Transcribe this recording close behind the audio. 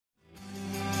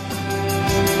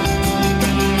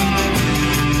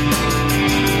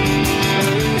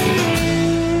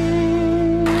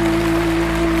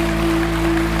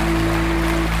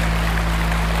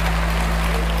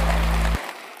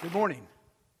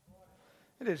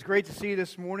It is great to see you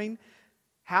this morning.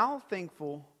 How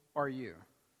thankful are you?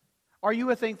 Are you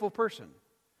a thankful person?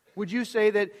 Would you say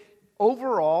that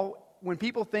overall, when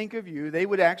people think of you, they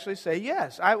would actually say,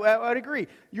 yes, I would agree.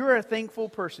 You're a thankful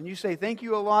person. You say thank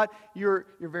you a lot. You're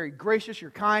very gracious.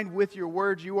 You're kind with your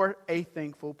words. You are a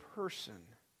thankful person.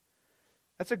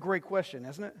 That's a great question,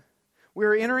 isn't it?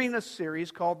 We're entering a series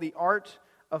called The Art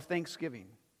of Thanksgiving.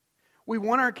 We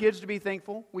want our kids to be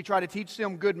thankful. We try to teach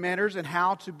them good manners and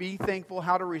how to be thankful,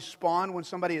 how to respond when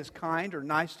somebody is kind or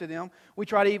nice to them. We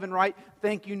try to even write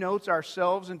thank you notes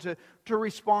ourselves and to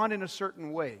respond in a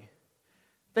certain way.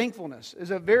 Thankfulness is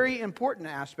a very important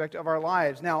aspect of our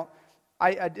lives. Now,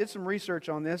 I did some research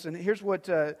on this, and here's what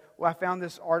I found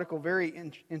this article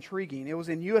very intriguing. It was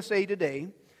in USA Today,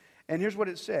 and here's what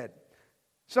it said.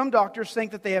 Some doctors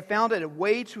think that they have found a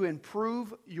way to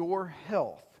improve your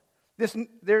health.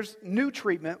 There's new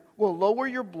treatment will lower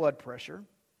your blood pressure,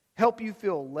 help you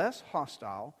feel less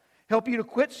hostile, help you to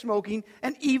quit smoking,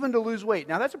 and even to lose weight.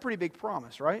 Now, that's a pretty big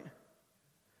promise, right?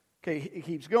 Okay, it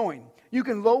keeps going. You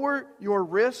can lower your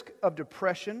risk of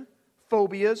depression,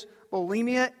 phobias,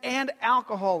 bulimia, and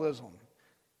alcoholism.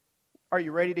 Are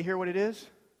you ready to hear what it is?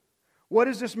 What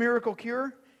is this miracle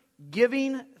cure?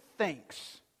 Giving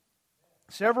thanks.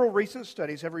 Several recent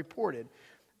studies have reported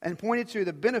and pointed to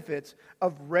the benefits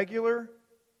of regular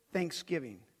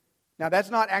Thanksgiving. Now,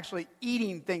 that's not actually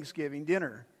eating Thanksgiving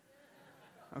dinner.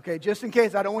 Okay, just in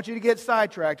case, I don't want you to get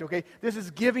sidetracked, okay? This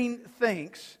is giving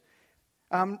thanks.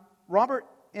 Robert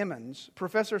Emmons,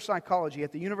 professor of psychology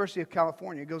at the University of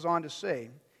California, goes on to say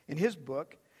in his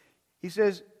book, he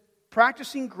says,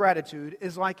 practicing gratitude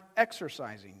is like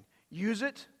exercising. Use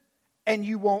it and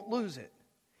you won't lose it,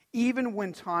 even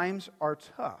when times are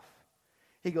tough.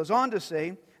 He goes on to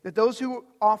say that those who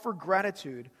offer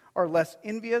gratitude are less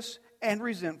envious and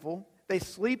resentful, they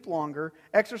sleep longer,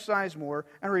 exercise more,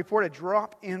 and report a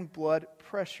drop in blood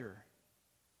pressure.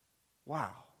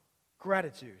 Wow.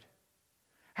 Gratitude.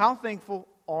 How thankful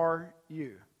are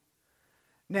you?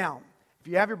 Now, if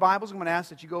you have your Bibles, I'm going to ask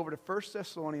that you go over to 1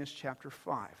 Thessalonians chapter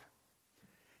 5.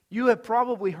 You have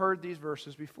probably heard these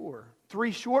verses before.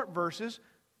 3 short verses,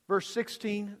 verse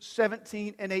 16,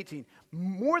 17, and 18.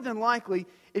 More than likely,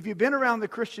 if you've been around the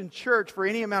Christian church for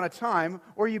any amount of time,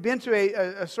 or you've been to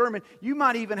a sermon, you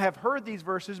might even have heard these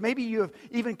verses. Maybe you have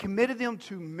even committed them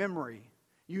to memory.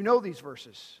 You know these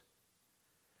verses.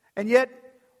 And yet,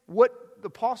 what the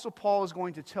Apostle Paul is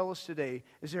going to tell us today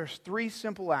is there's 3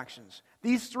 simple actions.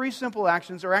 These 3 simple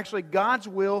actions are actually God's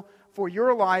will for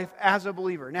your life as a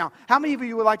believer. Now, how many of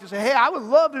you would like to say, hey, I would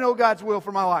love to know God's will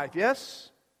for my life? Yes?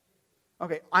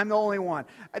 Okay, I'm the only one.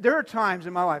 There are times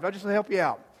in my life, I'll just help you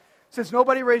out. Since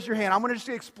nobody raised your hand, I'm going to just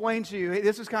explain to you, hey,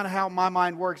 this is kind of how my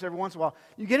mind works every once in a while.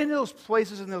 You get into those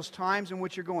places and those times in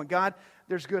which you're going, God,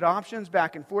 there's good options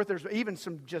back and forth. There's even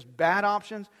some just bad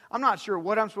options. I'm not sure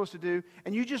what I'm supposed to do.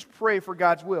 And you just pray for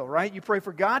God's will, right? You pray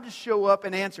for God to show up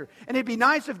and answer. And it'd be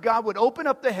nice if God would open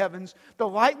up the heavens, the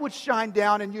light would shine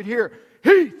down, and you'd hear,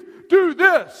 Heath, do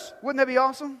this. Wouldn't that be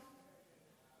awesome?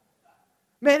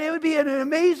 Man, it would be an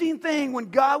amazing thing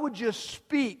when God would just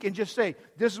speak and just say,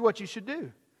 this is what you should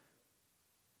do.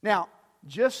 Now,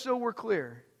 just so we're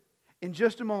clear, in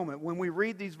just a moment, when we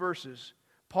read these verses,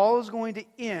 Paul is going to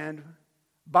end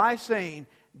by saying,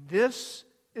 this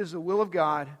is the will of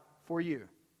God for you.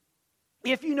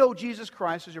 If you know Jesus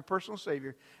Christ as your personal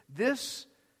Savior, this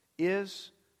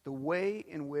is the way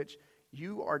in which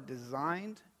you are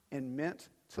designed and meant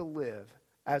to live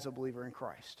as a believer in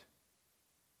Christ.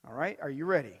 All right, are you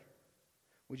ready?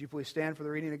 Would you please stand for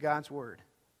the reading of God's Word?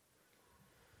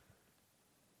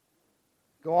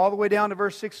 Go all the way down to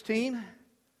verse 16.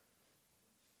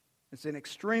 It's an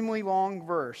extremely long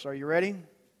verse. Are you ready?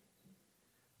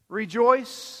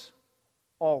 Rejoice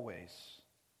always.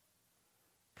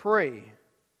 Pray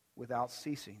without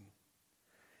ceasing.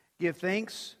 Give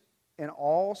thanks in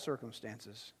all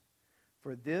circumstances,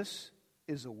 for this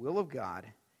is the will of God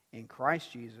in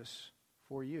Christ Jesus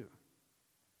for you.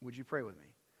 Would you pray with me?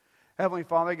 Heavenly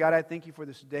Father, God, I thank you for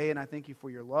this day, and I thank you for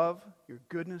your love, your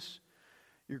goodness,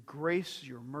 your grace,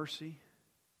 your mercy.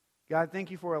 God,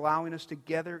 thank you for allowing us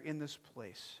together in this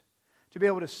place to be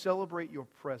able to celebrate your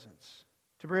presence,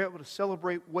 to be able to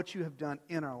celebrate what you have done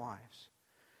in our lives.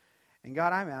 And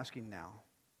God, I'm asking now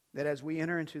that as we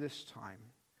enter into this time,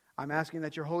 I'm asking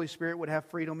that your Holy Spirit would have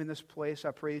freedom in this place.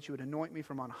 I pray that you would anoint me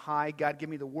from on high. God, give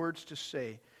me the words to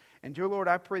say. And dear Lord,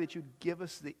 I pray that you'd give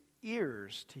us the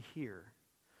ears to hear,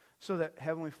 so that,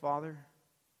 Heavenly Father,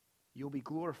 you'll be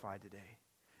glorified today.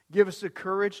 Give us the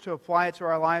courage to apply it to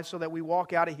our lives so that we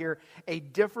walk out of here a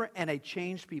different and a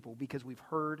changed people because we've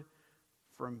heard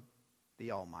from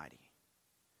the Almighty.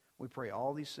 We pray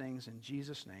all these things in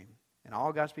Jesus' name. And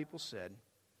all God's people said,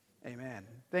 amen.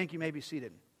 Thank you. You may be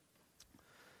seated.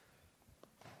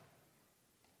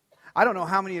 I don't know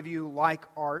how many of you like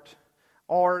art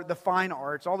or the fine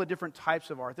arts, all the different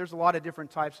types of art. There's a lot of different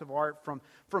types of art,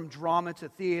 from drama to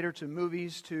theater to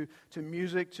movies to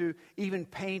music to even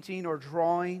painting or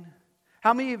drawing.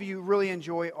 How many of you really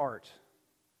enjoy art?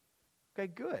 Okay,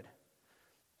 good.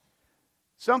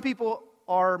 Some people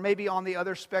are maybe on the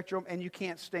other spectrum and you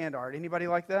can't stand art. Anybody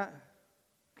like that?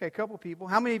 Okay, a couple people.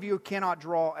 How many of you cannot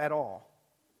draw at all?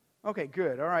 Okay,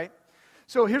 good. All right.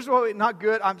 So here's what, not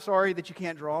good. I'm sorry that you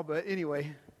can't draw, but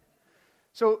anyway.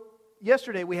 So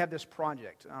yesterday we had this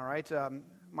project, all right?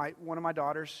 One of my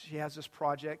daughters, she has this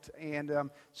project. And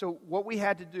so what we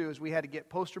had to do is we had to get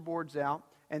poster boards out,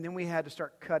 and then we had to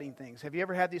start cutting things. Have you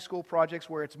ever had these school projects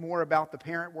where it's more about the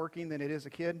parent working than it is a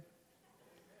kid?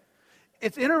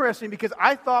 It's interesting because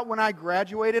I thought when I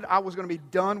graduated, I was going to be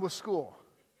done with school.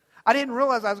 I didn't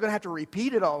realize I was going to have to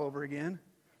repeat it all over again.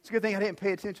 It's a good thing I didn't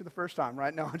pay attention the first time,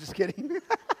 right? No, I'm just kidding.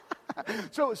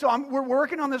 So we're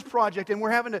working on this project, and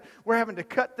we're having to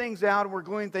cut things out, and we're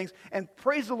gluing things. And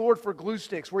praise the Lord for glue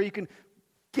sticks, where you can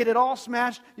get it all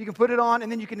smashed, you can put it on,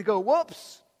 and then you can go,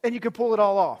 whoops, and you can pull it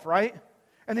all off, right?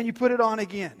 And then you put it on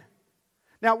again.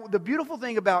 Now, the beautiful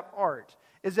thing about art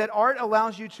is that art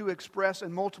allows you to express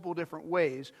in multiple different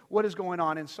ways what is going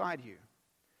on inside you.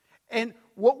 And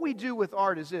what we do with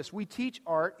art is this. We teach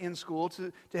art in school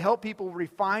to help people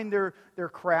refine their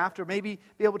craft or maybe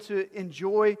be able to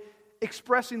enjoy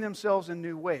expressing themselves in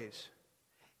new ways.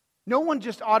 No one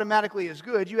just automatically is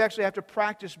good. You actually have to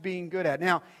practice being good at it.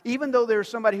 Now, even though there's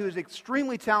somebody who is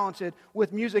extremely talented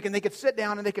with music and they could sit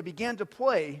down and they could begin to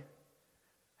play,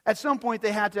 at some point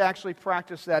they had to actually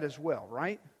practice that as well,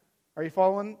 right? Are you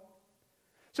following?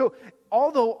 So,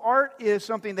 although art is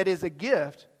something that is a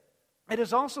gift, it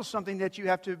is also something that you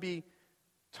have to be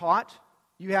taught,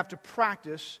 you have to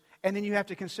practice, and then you have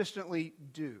to consistently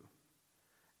do.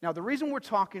 Now, the reason we're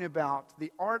talking about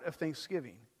the art of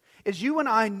thanksgiving is you and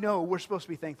I know we're supposed to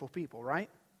be thankful people, right?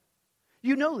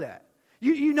 You know that.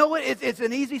 You know it's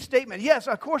an easy statement. Yes,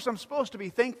 of course I'm supposed to be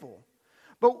thankful.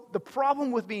 But the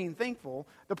problem with being thankful,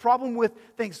 the problem with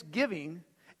thanksgiving,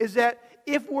 is that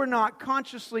if we're not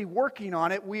consciously working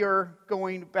on it, we are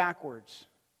going backwards.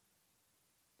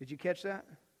 Did you catch that?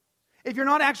 If you're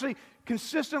not actually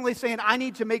consistently saying, I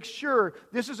need to make sure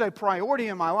this is a priority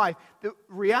in my life, the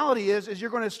reality is you're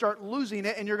going to start losing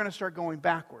it and you're going to start going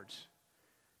backwards.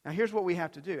 Now here's what we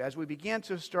have to do. As we begin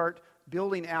to start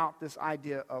building out this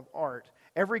idea of art,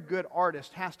 every good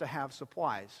artist has to have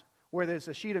supplies, whether it's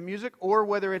a sheet of music or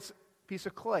whether it's a piece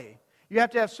of clay. You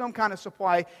have to have some kind of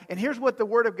supply. And here's what the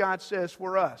Word of God says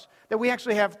for us. That we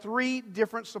actually have 3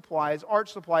 different supplies, art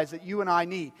supplies that you and I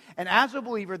need. And as a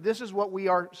believer, this is what we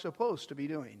are supposed to be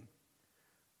doing.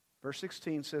 Verse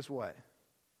 16 says what?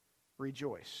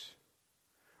 Rejoice.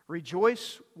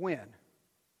 Rejoice when?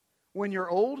 When you're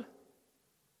old?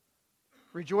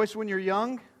 Rejoice when you're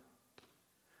young?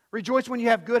 Rejoice when you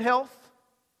have good health?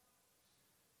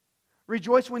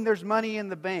 Rejoice when there's money in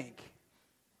the bank?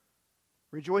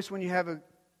 Rejoice when you have a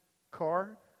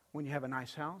car, when you have a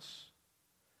nice house.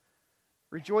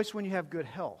 Rejoice when you have good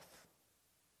health.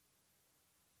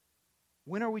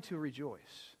 When are we to rejoice?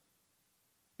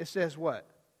 It says what?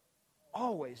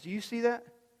 Always. Do you see that?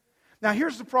 Now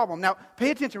here's the problem. Now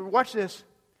pay attention. Watch this.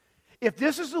 If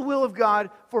this is the will of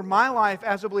God for my life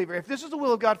as a believer, if this is the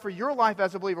will of God for your life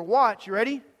as a believer, watch. You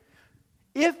ready?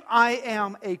 If I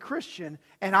am a Christian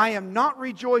and I am not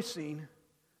rejoicing,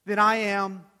 then I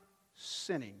am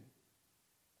sinning.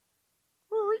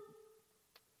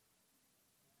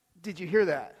 Did you hear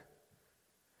that?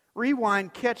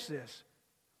 Rewind, catch this.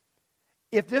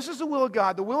 If this is the will of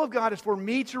God, the will of God is for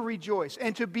me to rejoice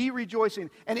and to be rejoicing.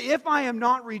 And if I am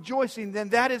not rejoicing, then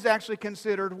that is actually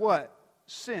considered what?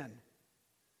 Sin.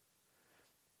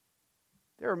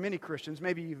 There are many Christians,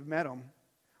 maybe you've met them,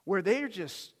 where they are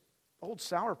just old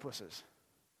sourpusses.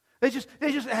 They just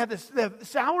have this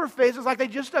sour faces like they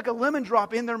just stuck a lemon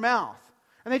drop in their mouth.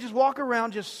 And they just walk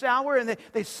around just sour, and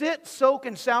they sit, soak,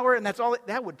 and sour, and that's all.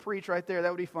 That would preach right there.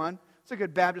 That would be fun. It's a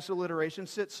good Baptist alliteration,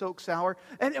 sit, soak, sour.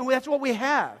 And that's what we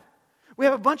have. We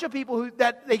have a bunch of people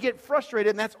that they get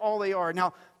frustrated, and that's all they are.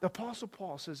 Now, the Apostle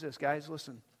Paul says this, guys,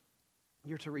 listen.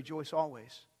 You're to rejoice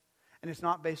always. And it's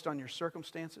not based on your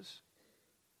circumstances.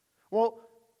 Well,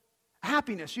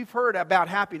 happiness, you've heard about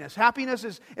happiness. Happiness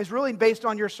is really based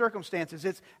on your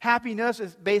circumstances. Happiness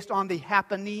is based on the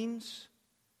happenings.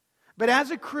 But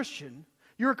as a Christian,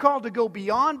 you're called to go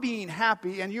beyond being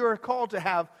happy, and you're called to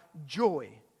have joy.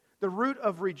 The root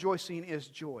of rejoicing is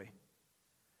joy.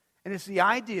 And it's the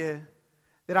idea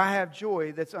that I have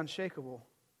joy that's unshakable.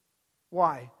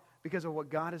 Why? Because of what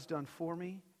God has done for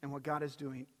me and what God is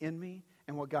doing in me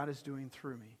and what God is doing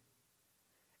through me.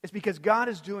 It's because God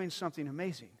is doing something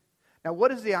amazing. Now,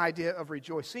 what is the idea of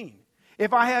rejoicing?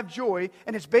 If I have joy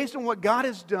and it's based on what God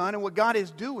has done and what God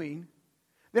is doing,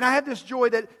 then I have this joy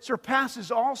that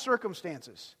surpasses all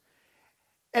circumstances.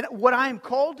 And what I am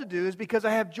called to do is because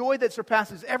I have joy that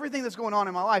surpasses everything that's going on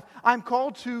in my life, I'm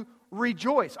called to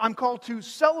rejoice. I'm called to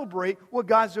celebrate what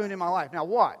God's doing in my life. Now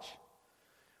watch.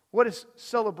 What is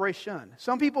celebration?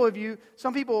 Some people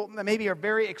maybe are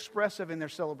very expressive in their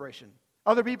celebration.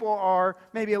 Other people are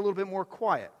maybe a little bit more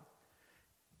quiet.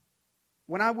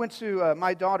 When I went to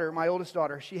my oldest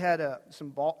daughter, she had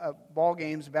some ball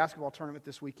games, a basketball tournament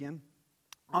this weekend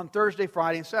on Thursday,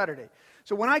 Friday, and Saturday.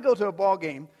 So when I go to a ball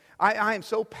game, I am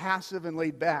so passive and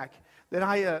laid back that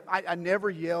I never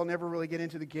yell, never really get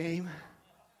into the game.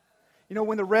 You know,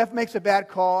 when the ref makes a bad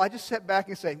call, I just sit back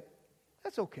and say,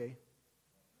 that's okay.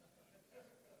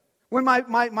 When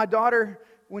my daughter,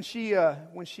 when she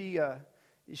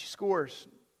scores,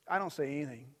 I don't say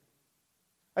anything.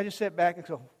 I just sit back and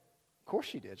go, of course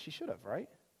she did. She should have, right?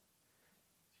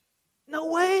 No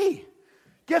way.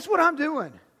 Guess what I'm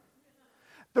doing?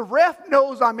 The ref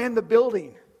knows I'm in the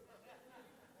building.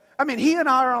 I mean, he and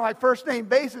I are on like first name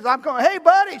basis. I'm going, hey,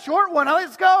 buddy, short one,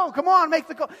 let's go. Come on, make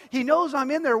the call. He knows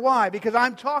I'm in there. Why? Because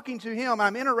I'm talking to him.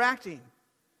 I'm interacting.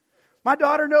 My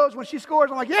daughter knows when she scores,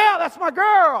 I'm like, yeah, that's my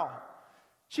girl.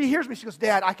 She hears me. She goes,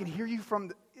 Dad, I can hear you from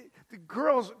the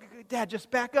girls. Dad, just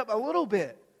back up a little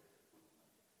bit.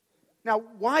 Now,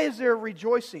 why is there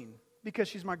rejoicing? Because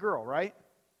she's my girl, right?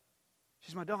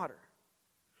 She's my daughter.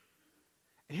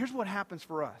 And here's what happens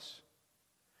for us.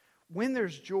 When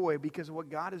there's joy because of what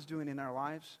God is doing in our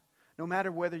lives, no matter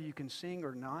whether you can sing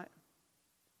or not,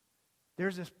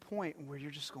 there's this point where you're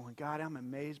just going, God, I'm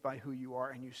amazed by who you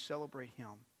are, and you celebrate Him.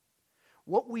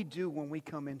 What we do when we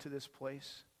come into this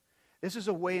place, this is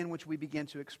a way in which we begin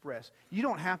to express. You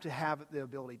don't have to have the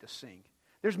ability to sing.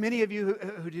 There's many of you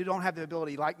who don't have the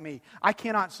ability like me. I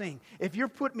cannot sing. If you're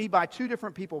put me by two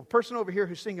different people, a person over here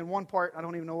who's singing one part, I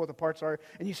don't even know what the parts are,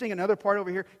 and you sing another part over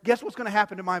here, guess what's going to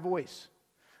happen to my voice?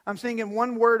 I'm singing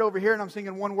one word over here and I'm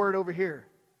singing one word over here.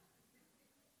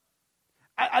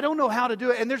 I don't know how to do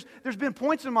it. And there's been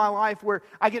points in my life where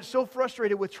I get so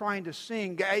frustrated with trying to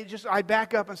sing. I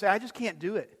back up and say, I just can't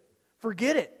do it.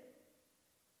 Forget it.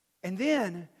 And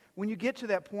then when you get to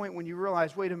that point when you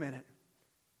realize, wait a minute,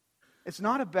 it's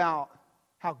not about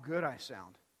how good I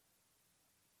sound.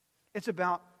 It's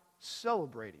about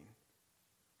celebrating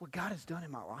what God has done in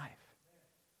my life.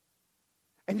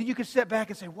 And then you can step back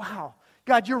and say, wow,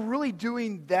 God, you're really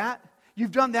doing that?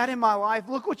 You've done that in my life.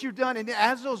 Look what you've done. And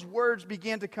as those words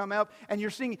begin to come up and you're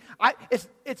singing,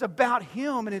 it's about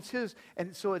Him and it's His.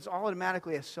 And so it's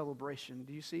automatically a celebration.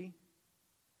 Do you see?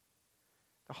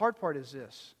 The hard part is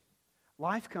this.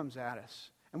 Life comes at us.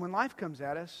 And when life comes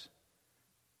at us,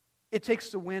 it takes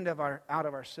the wind out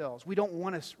of ourselves. We don't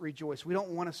want to rejoice. We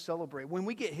don't want to celebrate. When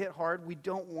we get hit hard, we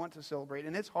don't want to celebrate.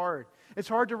 And it's hard. It's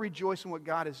hard to rejoice in what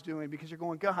God is doing because you're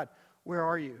going, God, where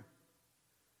are you?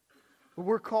 But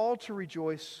we're called to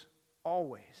rejoice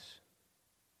always.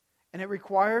 And it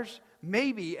requires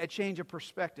maybe a change of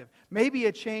perspective. Maybe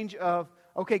a change of,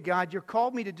 okay, God, you're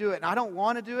called me to do it, and I don't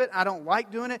want to do it. I don't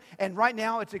like doing it. And right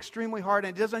now, it's extremely hard,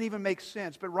 and it doesn't even make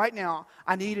sense. But right now,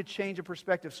 I need a change of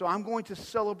perspective. So I'm going to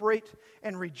celebrate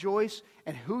and rejoice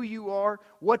in who you are,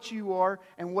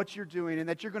 and what you're doing, and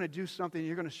that you're going to do something,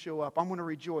 you're going to show up. I'm going to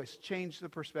rejoice. Change the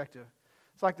perspective.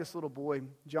 It's like this little boy,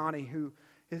 Johnny,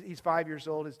 he's 5 years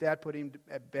old. His dad put him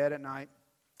at bed at night.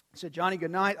 He said, Johnny,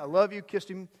 good night. I love you. Kissed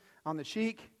him on the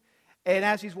cheek. And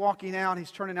as he's walking out,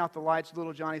 he's turning out the lights.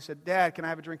 Little Johnny said, Dad, can I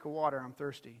have a drink of water? I'm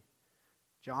thirsty.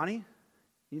 Johnny,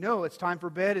 you know it's time for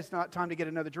bed. It's not time to get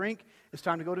another drink. It's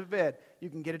time to go to bed. You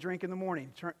can get a drink in the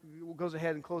morning. Goes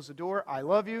ahead and closes the door. I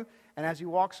love you. And as he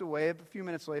walks away, a few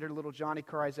minutes later, little Johnny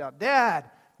cries out, Dad,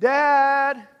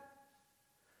 Dad,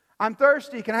 I'm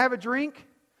thirsty. Can I have a drink?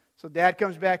 So Dad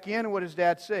comes back in, and what does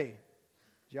Dad say?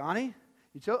 Johnny,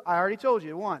 I already told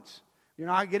you once. You're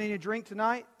not getting a drink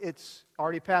tonight. It's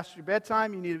already past your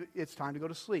bedtime. It's time to go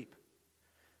to sleep.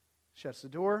 Shuts the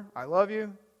door. I love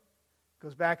you.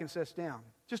 Goes back and sits down.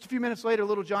 Just a few minutes later,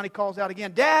 little Johnny calls out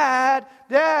again, Dad,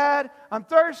 Dad, I'm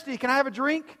thirsty. Can I have a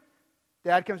drink?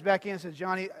 Dad comes back in and says,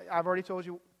 Johnny, I've already told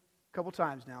you a couple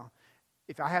times now.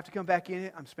 If I have to come back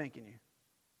in, I'm spanking you.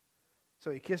 So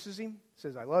he kisses him,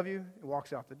 says, I love you, and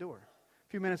walks out the door. A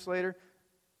few minutes later,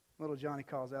 little Johnny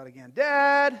calls out again,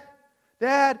 Dad,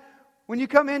 Dad, when you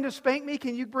come in to spank me,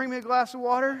 can you bring me a glass of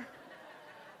water?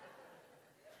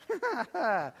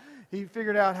 He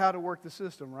figured out how to work the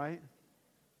system, right?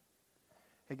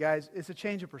 Hey guys, it's a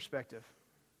change of perspective.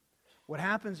 What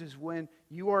happens is when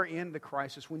you are in the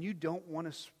crisis, when you don't want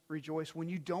to rejoice, when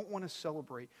you don't want to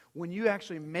celebrate, when you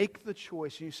actually make the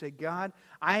choice and you say, God,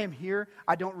 I am here.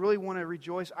 I don't really want to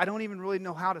rejoice. I don't even really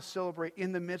know how to celebrate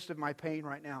in the midst of my pain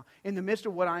right now, in the midst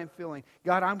of what I am feeling.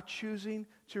 God, I'm choosing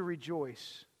to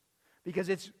rejoice because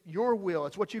it's your will.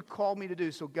 It's what you called me to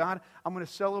do. So God, I'm going to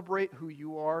celebrate who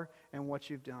you are and what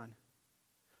you've done.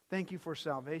 Thank you for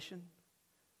salvation.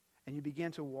 And you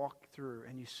begin to walk through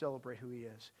and you celebrate who He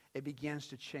is. It begins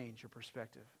to change your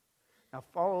perspective. Now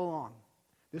follow along.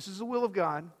 This is the will of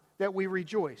God that we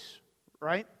rejoice,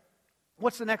 right?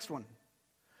 What's the next one?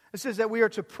 It says that we are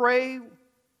to pray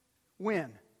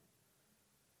when?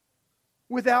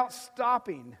 Without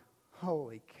stopping.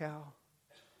 Holy cow.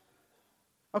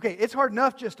 Okay, it's hard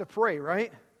enough just to pray,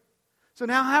 right? So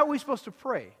now how are we supposed to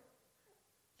pray?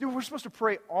 Dude, we're supposed to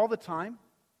pray all the time?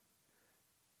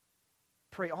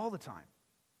 Pray all the time.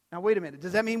 Now, wait a minute.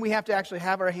 Does that mean we have to actually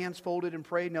have our hands folded and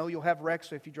pray? No, you'll have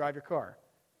wrecks if you drive your car.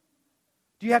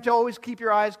 Do you have to always keep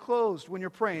your eyes closed when you're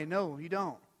praying? No, you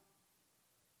don't.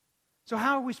 So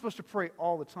how are we supposed to pray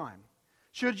all the time?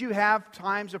 Should you have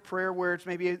times of prayer where it's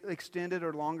maybe extended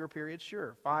or longer periods?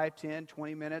 Sure. 5, 10,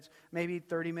 20 minutes, maybe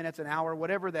 30 minutes, an hour,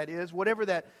 whatever that is, whatever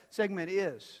that segment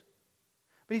is.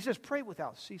 But He says, pray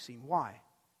without ceasing. Why?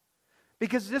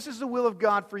 Because this is the will of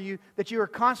God for you, that you are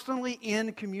constantly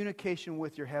in communication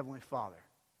with your Heavenly Father.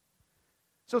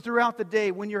 So throughout the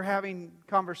day, when you're having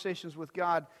conversations with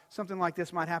God, something like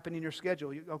this might happen in your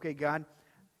schedule. Okay, God,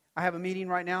 I have a meeting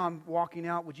right now. I'm walking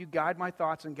out. Would you guide my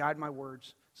thoughts and guide my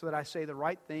words so that I say the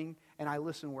right thing and I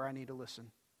listen where I need to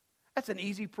listen? That's an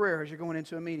easy prayer as you're going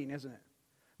into a meeting, isn't it?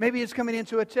 Maybe it's coming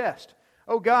into a test.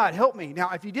 Oh, God, help me.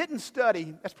 Now, if you didn't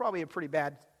study, that's probably a pretty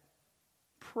bad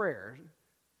prayer.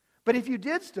 But if you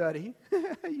did study,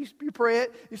 you pray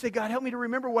it, you say, God, help me to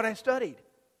remember what I studied.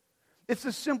 It's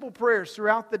the simple prayers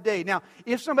throughout the day. Now,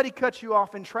 if somebody cuts you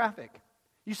off in traffic,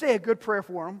 you say a good prayer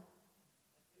for them.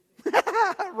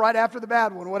 Right after the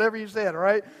bad one, whatever you said, all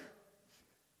right?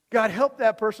 God, help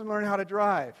that person learn how to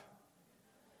drive.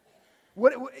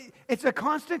 It's a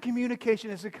constant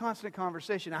communication. It's a constant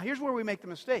conversation. Now, here's where we make the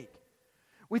mistake.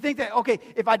 We think that, okay,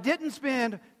 if I didn't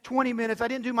spend 20 minutes, I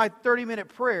didn't do my 30-minute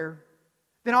prayer,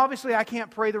 then obviously I can't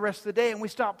pray the rest of the day, and we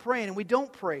stop praying, and we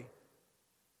don't pray.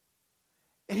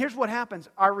 And here's what happens.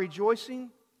 Our rejoicing,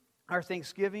 our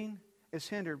thanksgiving is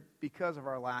hindered because of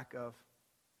our lack of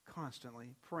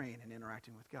constantly praying and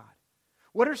interacting with God.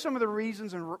 What are some of the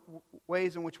reasons and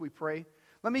ways in which we pray?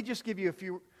 Let me just give you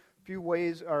a few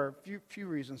ways, or a few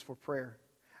reasons for prayer.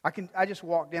 I just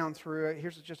walk down through it.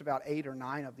 Here's just about 8 or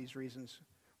 9 of these reasons.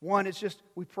 One, it's just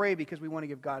we pray because we want to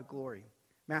give God glory.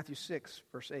 Matthew 6,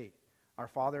 verse 8. Our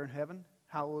Father in heaven,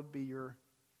 hallowed be your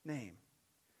name.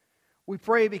 We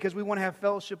pray because we want to have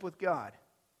fellowship with God.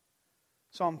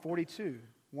 Psalm 42,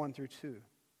 1 through 2.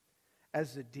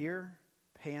 As the deer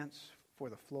pants for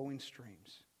the flowing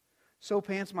streams, so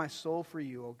pants my soul for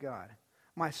you, O God.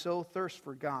 My soul thirsts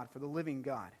for God, for the living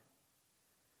God.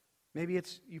 Maybe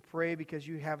it's you pray because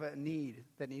you have a need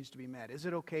that needs to be met. Is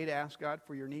it okay to ask God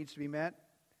for your needs to be met?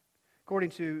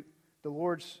 According to the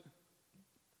Lord's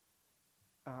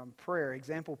prayer,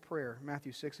 example prayer,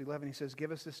 Matthew 6:11, He says,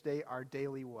 give us this day our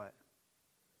daily what?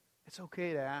 It's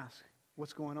okay to ask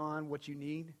what's going on, what you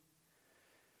need.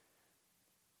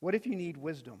 What if you need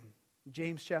wisdom?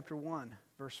 James chapter 1,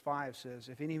 verse 5 says,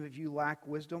 if any of you lack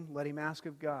wisdom, let him ask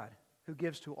of God, who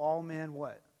gives to all men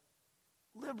what?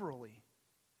 Liberally.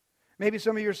 Maybe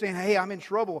some of you are saying, hey, I'm in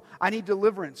trouble. I need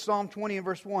deliverance. Psalm 20 and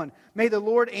verse 1. May the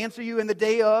Lord answer you in the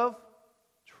day of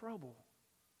trouble.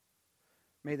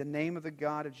 May the name of the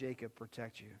God of Jacob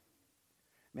protect you.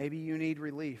 Maybe you need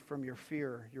relief from your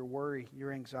fear, your worry,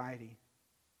 your anxiety.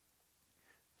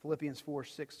 Philippians 4,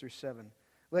 6 through 7.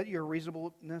 Let your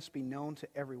reasonableness be known to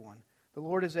everyone. The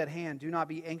Lord is at hand. Do not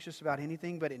be anxious about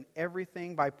anything, but in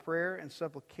everything by prayer and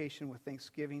supplication with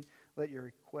thanksgiving, let your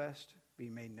request be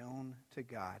made known to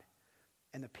God.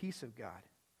 And the peace of God,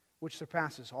 which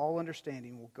surpasses all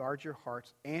understanding, will guard your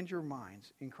hearts and your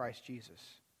minds in Christ Jesus.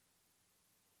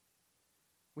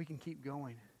 We can keep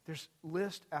going. There's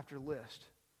list after list.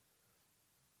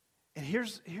 And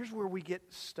here's where we get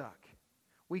stuck.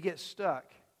 We get stuck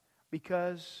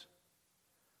because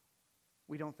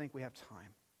we don't think we have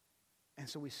time. And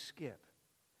so we skip.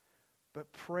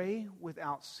 But pray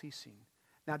without ceasing.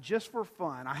 Now, just for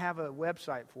fun, I have a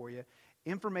website for you,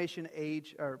 Information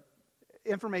Age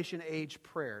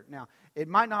Prayer. Now, it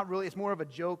might not really, it's more of a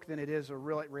joke than it is a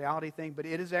real reality thing, but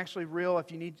it is actually real.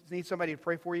 If you need somebody to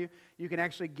pray for you, you can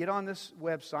actually get on this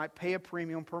website, pay a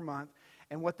premium per month,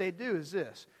 and what they do is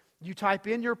this. You type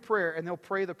in your prayer, and they'll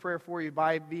pray the prayer for you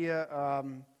via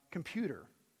computer.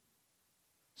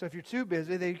 So if you're too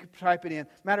busy, they can type it in.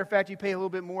 Matter of fact, you pay a little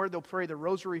bit more, they'll pray the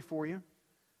rosary for you.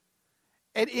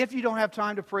 And if you don't have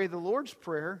time to pray the Lord's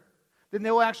Prayer, then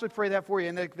they'll actually pray that for you,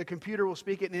 and the computer will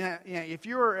speak it. And if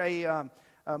you're a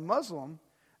Muslim,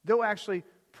 they'll actually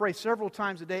pray several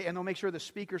times a day, and they'll make sure the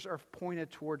speakers are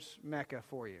pointed towards Mecca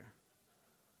for you.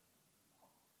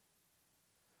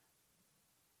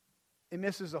 It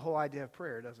misses the whole idea of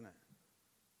prayer, doesn't it?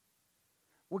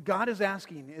 What God is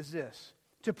asking is this,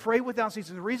 to pray without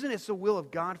ceasing. The reason it's the will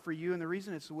of God for you and the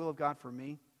reason it's the will of God for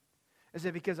me is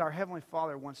that because our Heavenly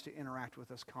Father wants to interact with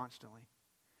us constantly.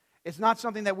 It's not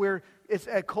something that it's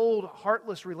a cold,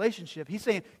 heartless relationship. He's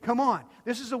saying, come on,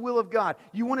 this is the will of God.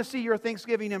 You want to see your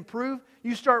Thanksgiving improve?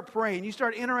 You start praying. You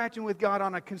start interacting with God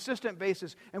on a consistent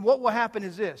basis. And what will happen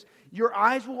is this. Your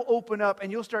eyes will open up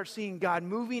and you'll start seeing God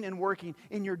moving and working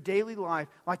in your daily life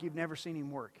like you've never seen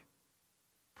Him work.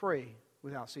 Pray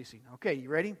without ceasing. Okay, you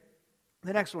ready?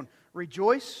 The next one.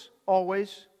 Rejoice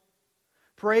always.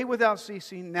 Pray without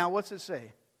ceasing. Now, what's it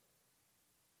say?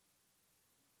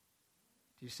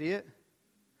 Do you see it?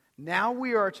 Now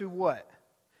we are to what?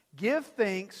 Give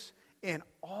thanks in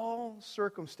all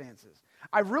circumstances.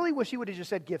 I really wish he would have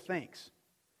just said give thanks.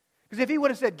 Because if he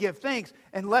would have said give thanks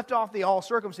and left off the all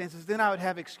circumstances, then I would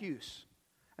have excuse.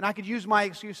 And I could use my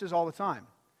excuses all the time.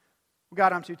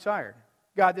 God, I'm too tired.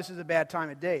 God, this is a bad time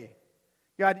of day.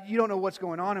 God, you don't know what's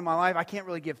going on in my life. I can't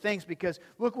really give thanks because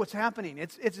look what's happening.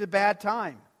 It's a bad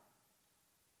time.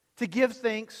 To give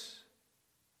thanks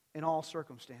in all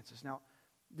circumstances. Now,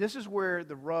 this is where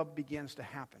the rub begins to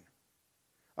happen.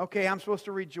 Okay, I'm supposed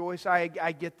to rejoice. I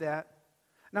get that.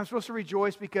 And I'm supposed to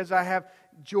rejoice because I have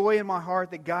joy in my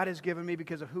heart that God has given me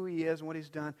because of who He is and what He's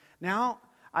done. Now,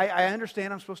 I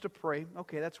understand I'm supposed to pray.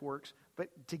 Okay, that works. But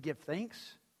to give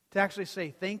thanks? To actually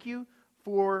say thank you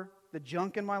for the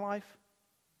junk in my life?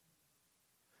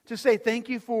 To say thank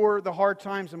you for the hard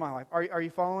times in my life? Are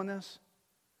you following this?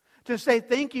 To say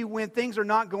thank you when things are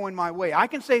not going my way. I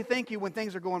can say thank you when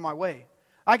things are going my way.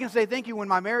 I can say thank you when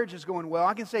my marriage is going well.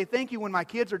 I can say thank you when my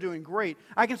kids are doing great.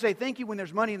 I can say thank you when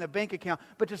there's money in the bank account.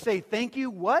 But to say thank you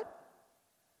what?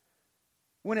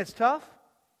 When it's tough?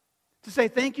 To say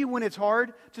thank you when it's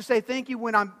hard? To say thank you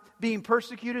when I'm being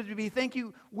persecuted? To be thank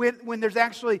you when there's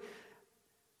actually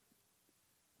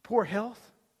poor health?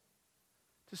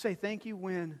 To say thank you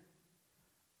when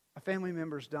a family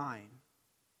member's dying?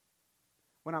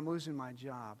 When I'm losing my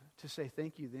job? To say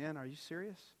thank you then? Are you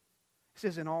serious? He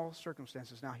says in all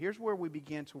circumstances. Now here's where we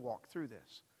begin to walk through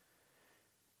this.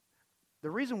 The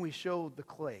reason we show the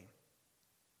clay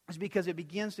is because it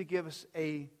begins to give us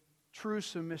a true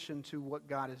submission to what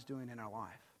God is doing in our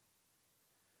life.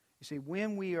 You see,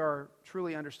 when we are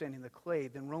truly understanding the clay,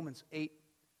 then Romans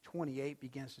 8:28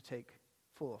 begins to take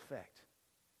full effect.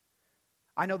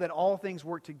 I know that all things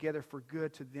work together for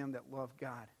good to them that love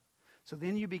God. So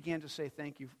then you begin to say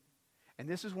thank you. And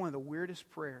this is one of the weirdest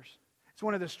prayers. It's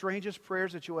one of the strangest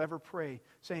prayers that you'll ever pray,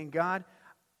 saying, God,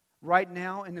 right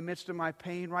now in the midst of my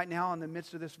pain, right now in the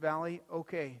midst of this valley,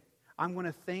 okay, I'm going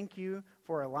to thank you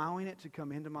for allowing it to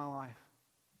come into my life.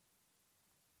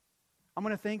 I'm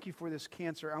going to thank you for this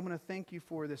cancer. I'm going to thank you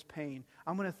for this pain.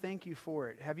 I'm going to thank you for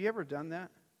it. Have you ever done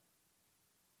that?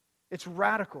 It's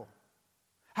radical.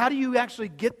 How do you actually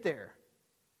get there?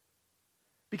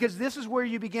 Because this is where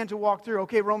you begin to walk through.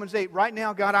 Okay, Romans 8, right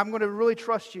now, God, I'm going to really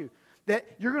trust you. That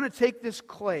you're going to take this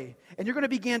clay and you're going to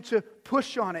begin to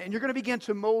push on it and you're going to begin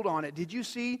to mold on it. Did you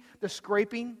see the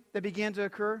scraping that began to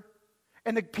occur?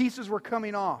 And the pieces were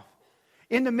coming off.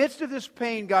 In the midst of this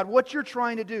pain, God, what you're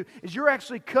trying to do is you're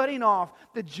actually cutting off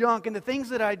the junk and the things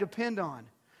that I depend on.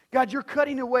 God, you're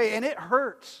cutting away and it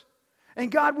hurts. And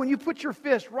God, when you put your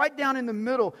fist right down in the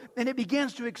middle and it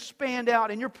begins to expand out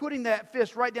and you're putting that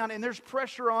fist right down and there's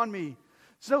pressure on me.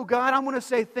 So God, I'm going to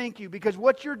say thank you because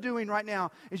what you're doing right now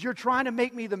is you're trying to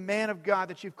make me the man of God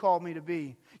that you've called me to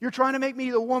be. You're trying to make me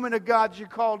the woman of God that you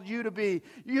called you to be.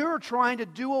 You're trying to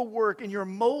do a work and you're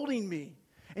molding me.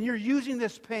 And you're using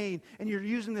this pain and you're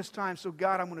using this time. So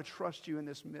God, I'm going to trust you in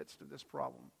this midst of this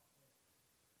problem.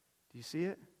 Do you see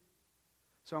it?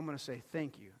 So I'm going to say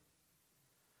thank you.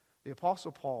 The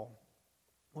Apostle Paul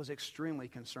was extremely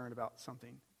concerned about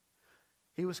something.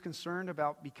 He was concerned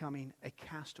about becoming a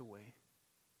castaway.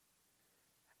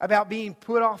 About being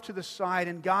put off to the side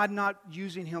and God not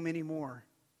using him anymore.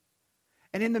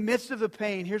 And in the midst of the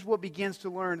pain, here's what begins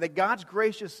to learn. That God's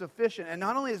grace is sufficient. And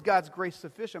not only is God's grace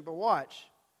sufficient, but watch.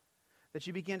 That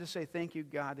you begin to say, thank you,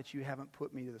 God, that you haven't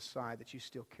put me to the side. That you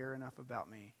still care enough about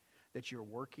me. That you're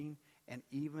working. And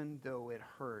even though it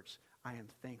hurts, I am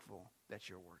thankful that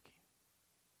you're working.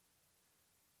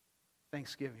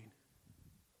 Thanksgiving.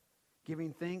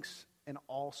 Giving thanks in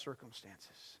all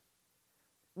circumstances.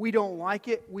 We don't like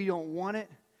it, we don't want it,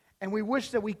 and we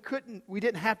wish that we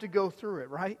didn't have to go through it,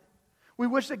 right? We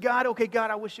wish that God,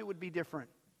 I wish it would be different.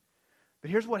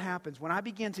 But here's what happens. When I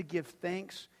begin to give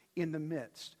thanks in the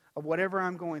midst of whatever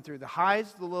I'm going through, the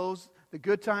highs, the lows, the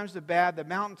good times, the bad, the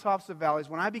mountaintops, the valleys,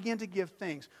 when I begin to give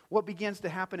thanks, what begins to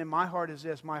happen in my heart is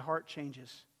this. My heart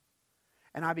changes.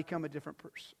 And I become a different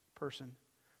person.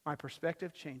 My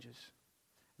perspective changes.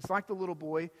 It's like the little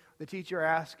boy, the teacher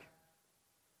asked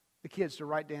the kids to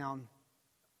write down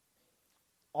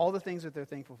all the things that they're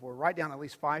thankful for. Write down at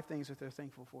least 5 things that they're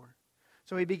thankful for.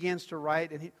 So he begins to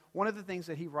write, and one of the things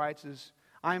that he writes is,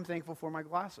 I am thankful for my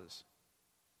glasses,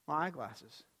 my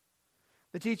eyeglasses.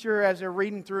 The teacher, as they're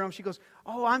reading through them, she goes,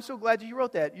 oh, I'm so glad you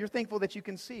wrote that. You're thankful that you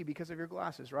can see because of your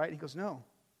glasses, right? And he goes, no.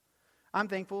 I'm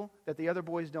thankful that the other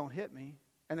boys don't hit me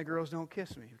and the girls don't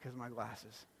kiss me because of my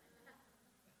glasses.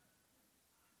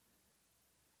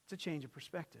 It's a change of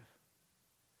perspective.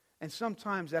 And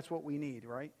sometimes that's what we need,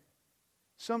 right?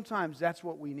 Sometimes that's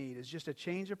what we need, is just a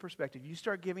change of perspective. You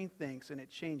start giving thanks and it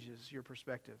changes your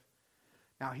perspective.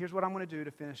 Now, here's what I'm going to do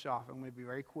to finish off. I'm going to be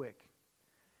very quick.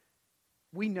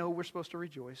 We know we're supposed to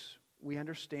rejoice. We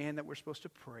understand that we're supposed to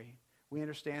pray. We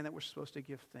understand that we're supposed to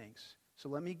give thanks. So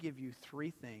let me give you 3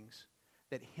 things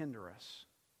that hinder us.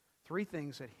 3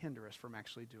 things that hinder us from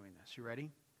actually doing this. You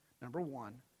ready? Number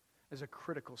 1 is a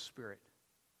critical spirit.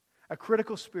 A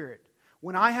critical spirit.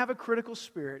 When I have a critical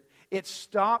spirit, it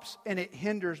stops and it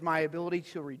hinders my ability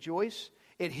to rejoice.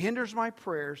 It hinders my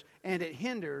prayers, and it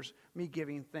hinders me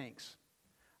giving thanks.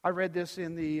 I read this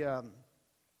in the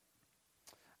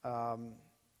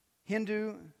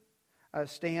Hindu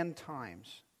Stand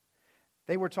Times.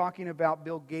 They were talking about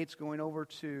Bill Gates going over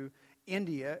to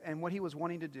India, and what he was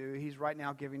wanting to do. He's right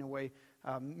now giving away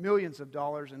millions of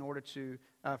dollars in order to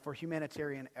for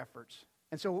humanitarian efforts.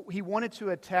 And so he wanted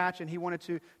to attach and he wanted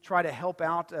to try to help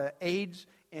out AIDS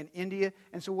in India.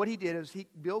 And so what he did is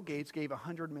Bill Gates gave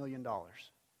 $100 million.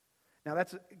 Now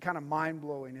that's kind of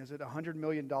mind-blowing, is it? $100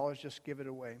 million, just give it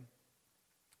away.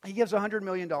 He gives $100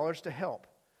 million to help.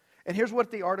 And here's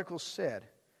what the article said.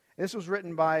 This was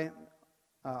written by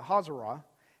Hazara.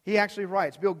 He actually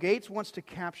writes, Bill Gates wants to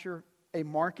capture a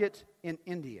market in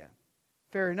India.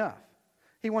 Fair enough.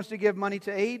 He wants to give money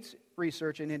to AIDS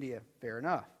research in India. Fair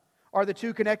enough. Are the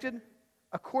two connected?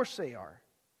 Of course they are.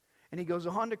 And he goes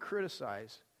on to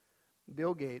criticize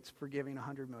Bill Gates for giving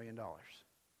 $100 million.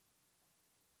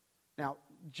 Now,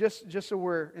 just so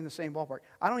we're in the same ballpark,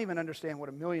 I don't even understand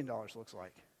what $1 million looks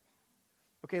like.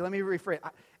 Okay, let me rephrase.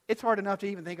 It's hard enough to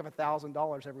even think of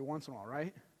 $1,000 every once in a while,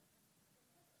 right?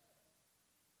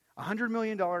 $100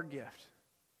 million gift.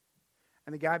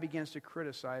 And the guy begins to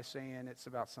criticize, saying it's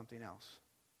about something else.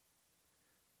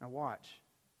 Now watch.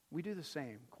 We do the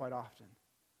same quite often.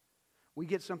 We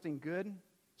get something good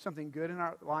in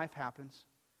our life happens,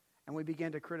 and we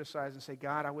begin to criticize and say,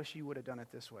 God, I wish you would have done it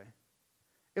this way.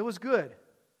 It was good,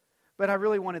 but I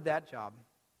really wanted that job.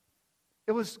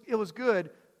 It was good,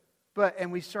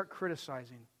 and we start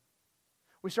criticizing.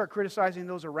 We start criticizing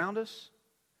those around us.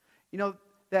 You know,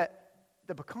 that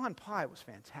the pecan pie was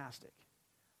fantastic.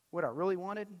 What I really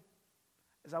wanted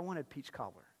is I wanted peach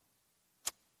cobbler.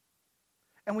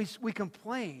 And we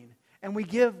complain, and we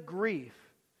give grief,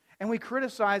 and we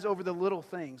criticize over the little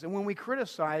things. And when we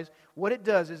criticize, what it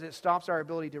does is it stops our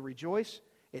ability to rejoice,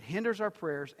 it hinders our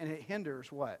prayers, and it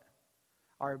hinders what?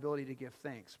 Our ability to give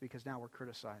thanks, because now we're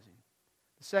criticizing.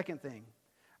 The second thing,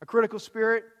 a critical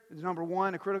spirit is number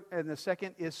 1, and the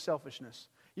second is selfishness.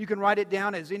 You can write it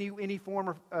down as any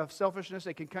form of selfishness.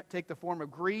 It can take the form of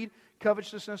greed,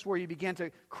 covetousness, where you begin to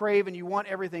crave and you want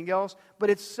everything else. But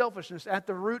it's selfishness at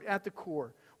the root, at the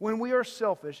core. When we are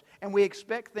selfish and we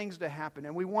expect things to happen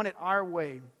and we want it our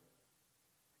way,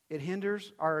 it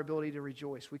hinders our ability to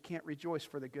rejoice. We can't rejoice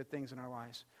for the good things in our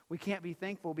lives. We can't be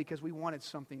thankful because we wanted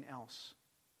something else.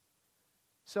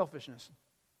 Selfishness.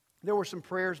 There were some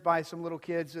prayers by some little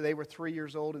kids. They were 3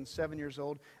 years old and 7 years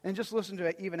old. And just listen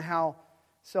to even how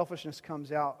selfishness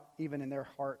comes out even in their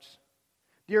hearts.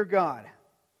 Dear God,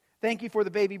 thank you for the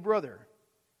baby brother,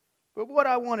 but what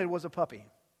I wanted was a puppy.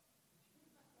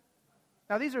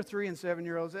 Now these are 3 and 7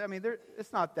 year olds. I mean,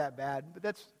 it's not that bad, but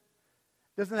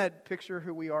doesn't that picture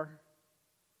who we are?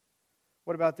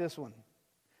 What about this one?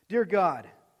 Dear God,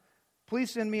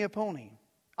 please send me a pony.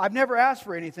 I've never asked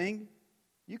for anything.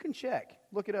 You can check.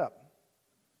 Look it up.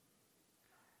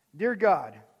 Dear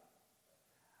God,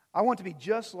 I want to be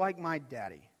just like my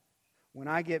daddy when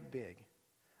I get big,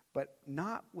 but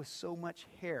not with so much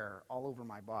hair all over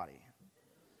my body.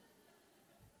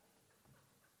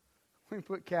 We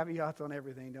put caveats on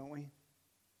everything, don't we?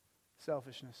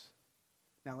 Selfishness.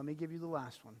 Now let me give you the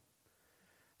last one.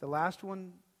 The last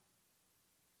one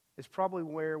is probably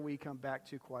where we come back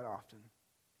to quite often,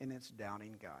 and it's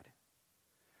doubting God.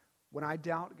 When I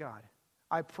doubt God,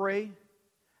 I pray,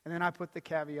 and then I put the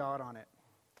caveat on it.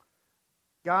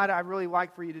 God, I really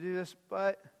like for you to do this,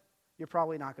 but you're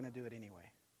probably not going to do it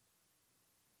anyway.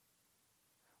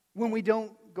 When we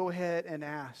don't go ahead and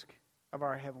ask of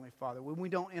our Heavenly Father, when we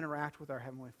don't interact with our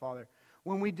Heavenly Father,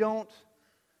 when we don't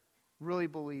really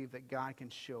believe that God can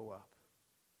show up,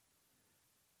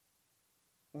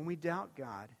 when we doubt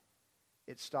God,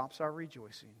 it stops our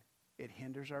rejoicing, it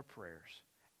hinders our prayers,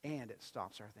 and it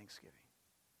stops our thanksgiving.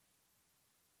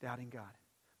 Doubting God.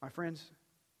 My friends,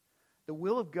 the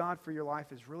will of God for your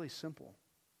life is really simple.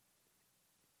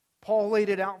 Paul laid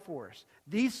it out for us.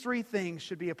 These three things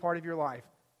should be a part of your life: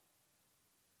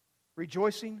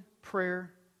 rejoicing,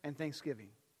 prayer, and thanksgiving.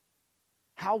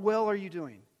 How well are you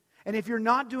doing? And if you're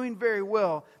not doing very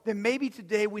well, then maybe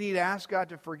today we need to ask God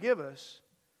to forgive us.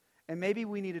 And maybe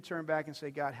we need to turn back and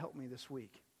say, God, help me this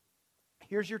week.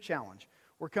 Here's your challenge.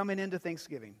 We're coming into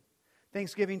Thanksgiving.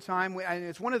 Thanksgiving time, and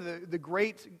it's one of the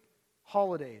great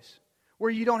holidays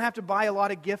where you don't have to buy a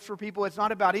lot of gifts for people. It's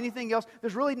not about anything else.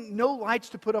 There's really no lights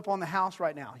to put up on the house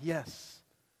right now. Yes.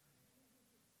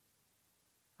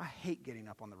 I hate getting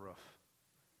up on the roof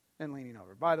and leaning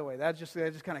over. By the way, that just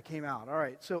kind of came out. All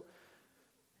right, so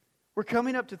we're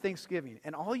coming up to Thanksgiving,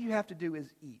 and all you have to do is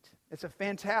eat. It's a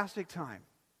fantastic time.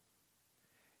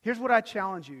 Here's what I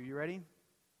challenge you. You ready?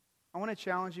 I want to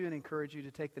challenge you and encourage you to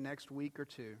take the next week or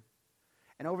two.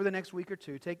 And over the next week or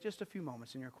two, take just a few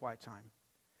moments in your quiet time.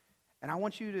 And I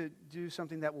want you to do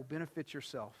something that will benefit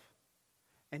yourself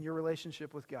and your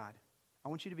relationship with God. I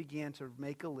want you to begin to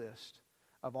make a list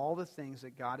of all the things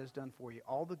that God has done for you,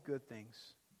 all the good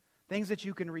things, things that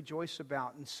you can rejoice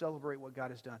about and celebrate what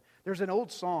God has done. There's an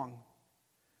old song,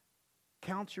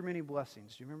 Count Your Many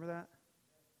Blessings. Do you remember that?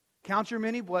 Count your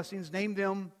many blessings, name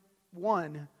them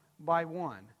one by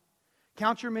one.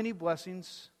 Count your many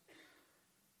blessings.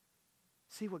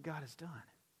 See what God has done.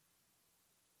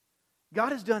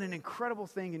 God has done an incredible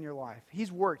thing in your life.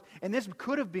 He's worked. And this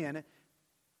could have been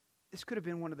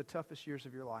one of the toughest years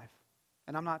of your life.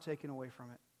 And I'm not taking away from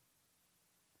it.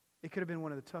 It could have been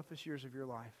one of the toughest years of your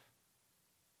life.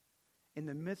 In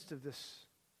the midst of this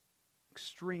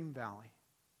extreme valley,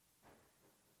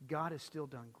 God has still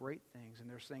done great things, and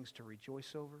there's things to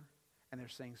rejoice over, and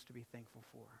there's things to be thankful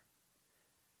for.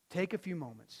 Take a few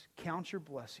moments, count your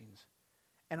blessings,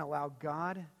 and allow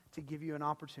God to give you an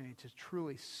opportunity to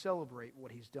truly celebrate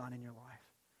what He's done in your life.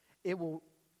 It will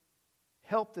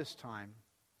help this time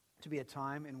to be a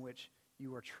time in which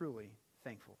you are truly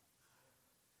thankful.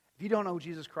 If you don't know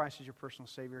Jesus Christ as your personal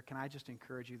Savior, can I just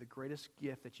encourage you, the greatest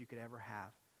gift that you could ever have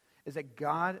is that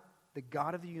God, the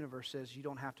God of the universe, says you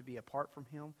don't have to be apart from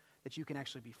Him, that you can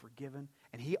actually be forgiven,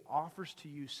 and He offers to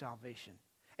you salvation.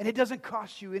 And it doesn't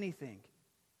cost you anything.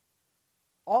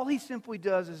 All He simply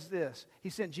does is this. He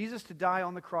sent Jesus to die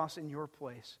on the cross in your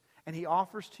place, and He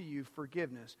offers to you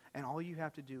forgiveness, and all you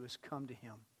have to do is come to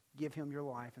Him, give Him your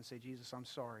life, and say, Jesus, I'm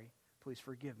sorry. Please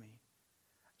forgive me.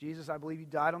 Jesus, I believe you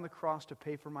died on the cross to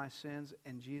pay for my sins,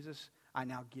 and Jesus, I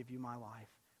now give you my life.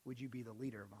 Would you be the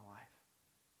leader of my life,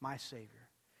 my Savior?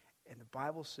 And the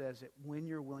Bible says that when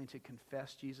you're willing to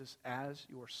confess Jesus as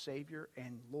your Savior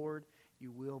and Lord,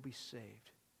 you will be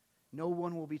saved. No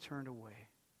one will be turned away.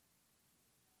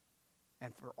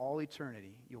 And for all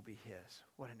eternity, you'll be His.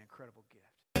 What an incredible gift.